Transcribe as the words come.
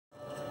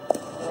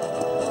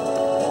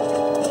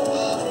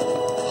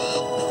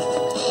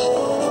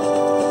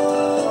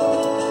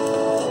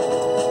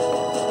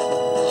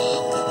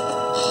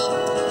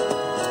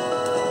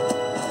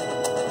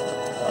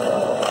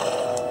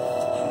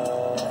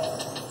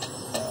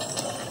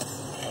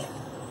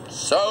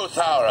So,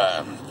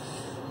 Thowra,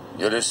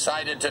 you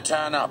decided to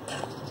turn up.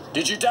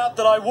 Did you doubt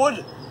that I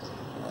would?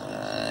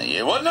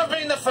 You wouldn't have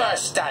been the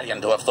first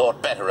stallion to have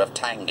thought better of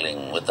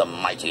tangling with the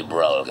mighty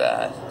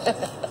Brolga.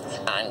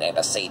 I'm going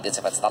to see this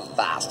if it's the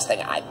last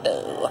thing I do.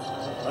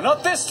 Well,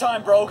 not this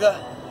time, Brolga.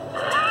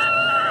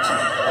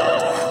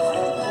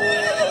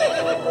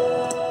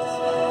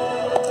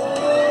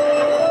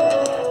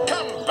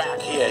 Come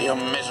back here, you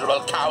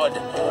miserable coward.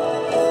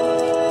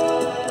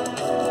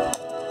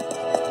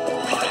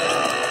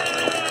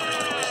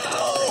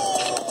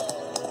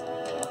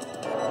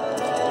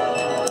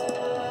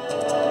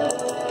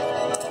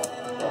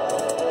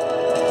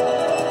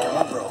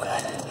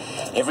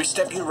 Every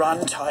step you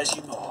run ties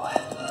you more.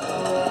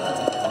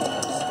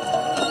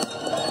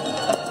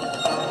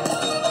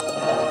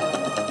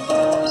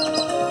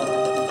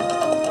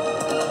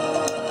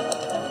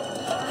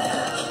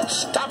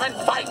 Stop and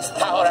fight,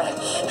 Thowra!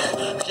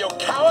 You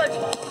coward!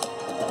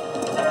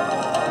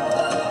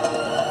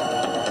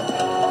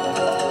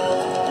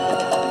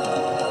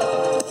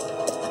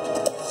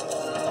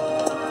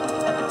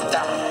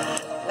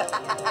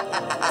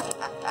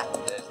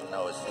 There's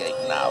no escape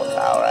now,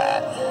 Thowra.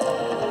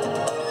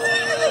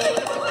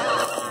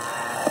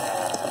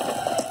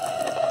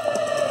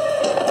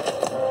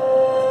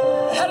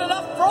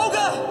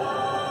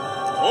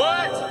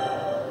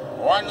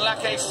 One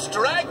lucky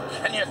strike,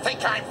 and you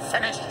think I'm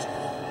finished?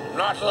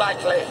 Not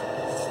likely.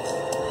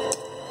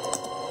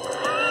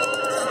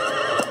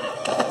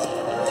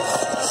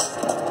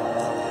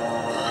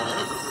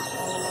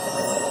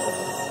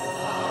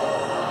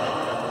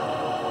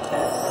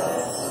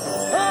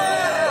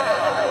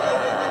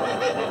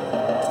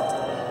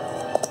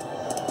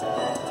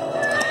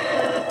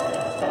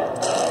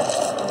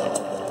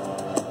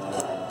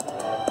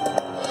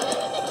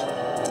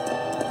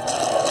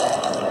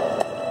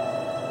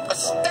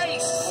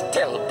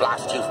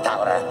 Blast you,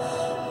 Thowra,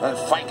 and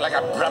fight like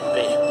a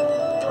Brumby.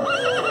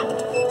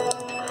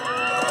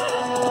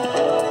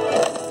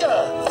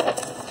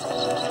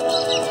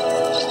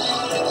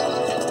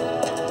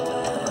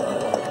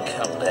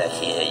 Come back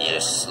here, you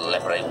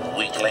slippery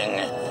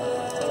weakling.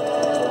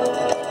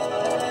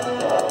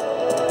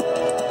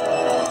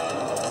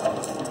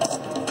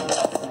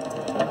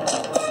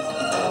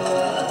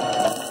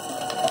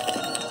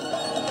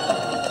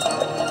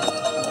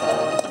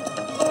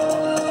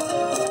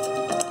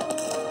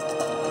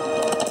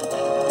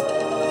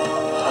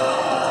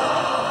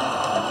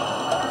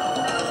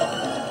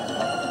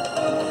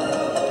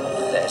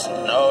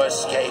 No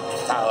escape,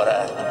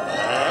 Thowra.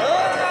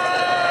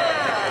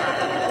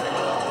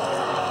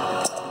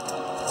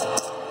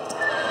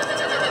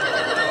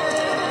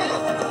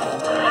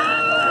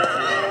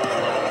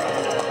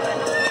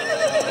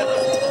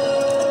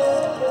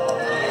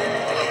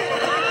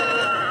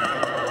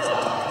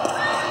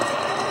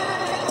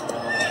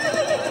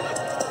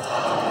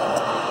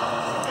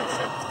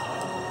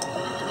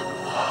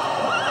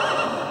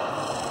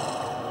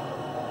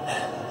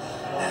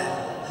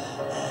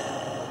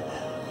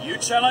 You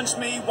challenged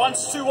me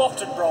once too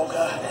often,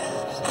 Brolga.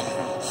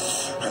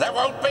 There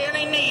won't be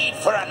any need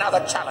for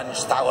another challenge,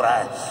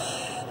 Thowra.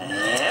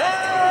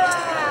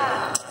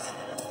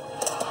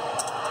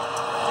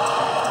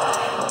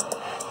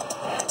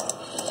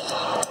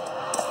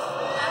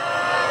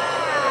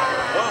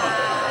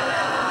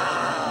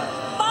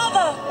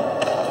 Father!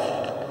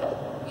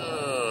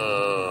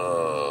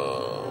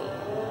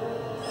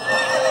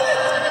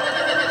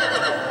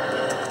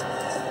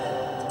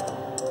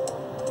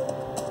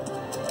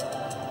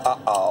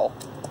 Uh-oh.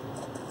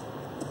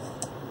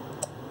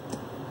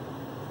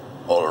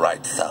 All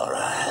right,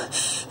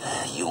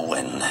 Thowra. You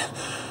win.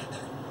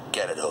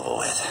 Get it over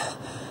with.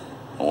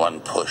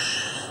 One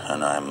push,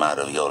 and I'm out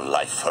of your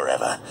life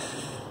forever.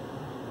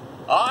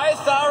 I,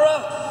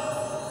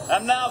 Thowra,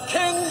 am now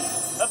king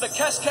of the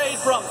Cascade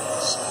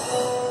Brumbies.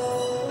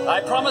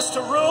 I promise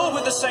to rule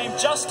with the same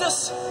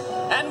justice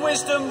and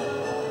wisdom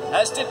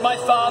as did my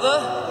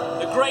father,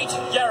 the great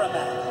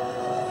Yaraman.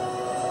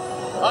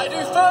 I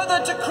do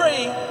further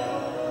decree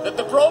that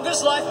the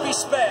Brolga's life be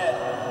spared,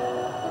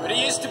 but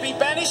he is to be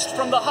banished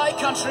from the high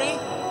country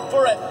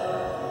forever.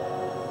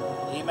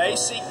 He may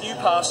seek new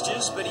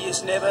pastures, but he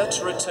is never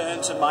to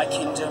return to my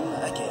kingdom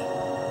again.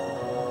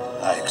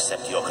 I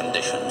accept your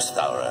conditions,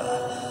 Thowra,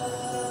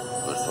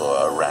 but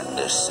for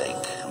Aranda's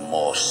sake,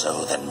 more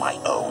so than my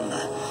own.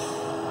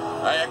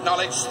 I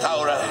acknowledge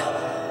Thowra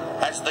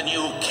as the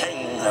new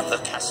king of the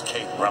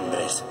Cascade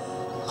Brumbies.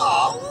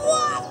 Oh,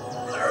 what?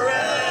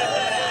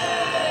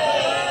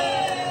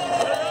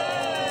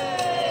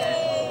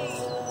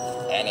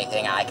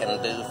 Anything I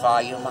can do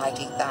for you,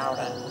 mighty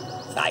Thowra?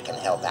 I can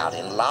help out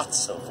in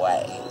lots of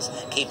ways.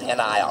 Keeping an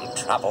eye on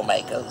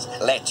troublemakers,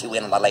 let you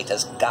in on the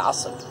latest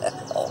gossip,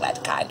 all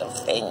that kind of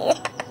thing.